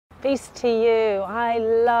Peace to you. I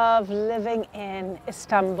love living in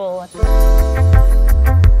Istanbul.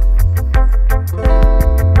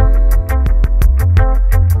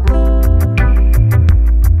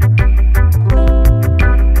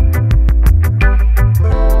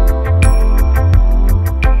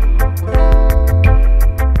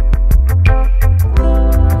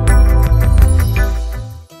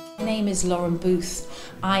 My name is Lauren Booth.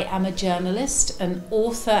 I am a journalist, an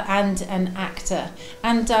author and an actor,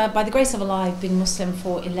 and by the grace of Allah I've been Muslim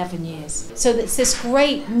for 11 years. So it's this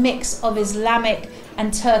great mix of Islamic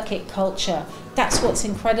and Turkic culture. That's what's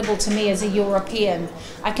incredible to me as a European.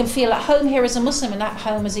 I can feel at home here as a Muslim and at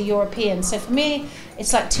home as a European. So for me,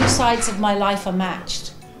 it's like two sides of my life are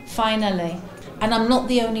matched, finally. And I'm not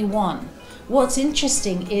the only one. What's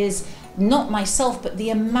interesting is not myself, but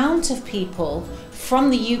the amount of people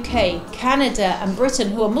from the UK, Canada and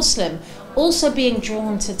Britain who are Muslim also being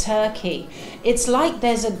drawn to Turkey. It's like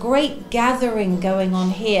there's a great gathering going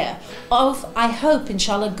on here of, I hope,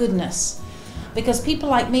 inshallah, goodness. Because people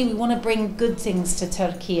like me, we want to bring good things to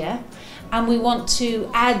Turkey, and we want to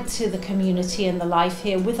add to the community and the life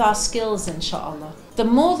here with our skills, inshallah. The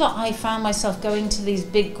more that I found myself going to these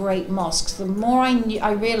big, great mosques, the more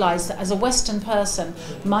I realized that as a Western person,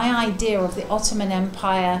 my idea of the Ottoman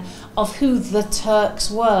Empire, of who the Turks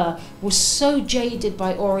were, was so jaded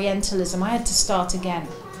by Orientalism, I had to start again.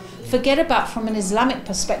 Forget about from an Islamic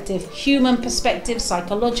perspective, human perspective,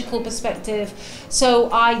 psychological perspective. So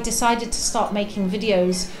I decided to start making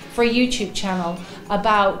videos for a YouTube channel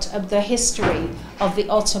about the history of the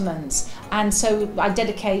Ottomans. And so I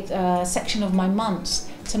dedicate a section of my months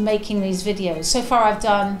to making these videos. So far I've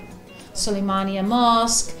done Süleymaniye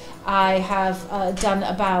Mosque, I have done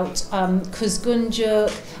about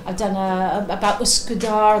Kuzguncuk, I've done about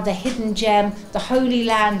Üsküdar, the hidden gem, the holy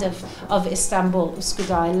land of Istanbul,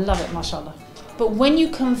 Üsküdar. I love it, mashallah. But when you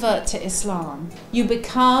convert to Islam, you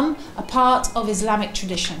become a part of Islamic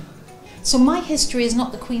tradition. So my history is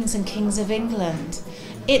not the queens and kings of England.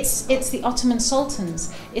 It's the Ottoman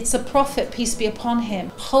Sultans. It's the Prophet, peace be upon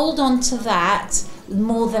him. Hold on to that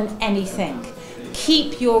more than anything.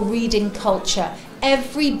 Keep your reading culture.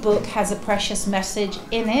 Every book has a precious message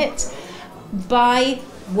in it. Buy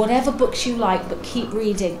whatever books you like, but keep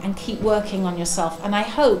reading and keep working on yourself. And I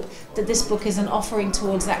hope that this book is an offering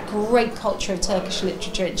towards that great culture of Turkish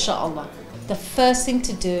literature, inshallah. The first thing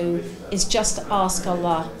to do is just to ask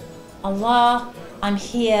Allah, Allah, I'm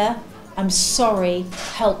here, I'm sorry,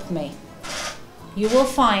 help me. You will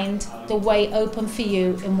find the way open for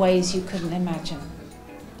you in ways you couldn't imagine.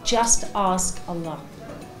 Just ask Allah.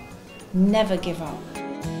 Never give up.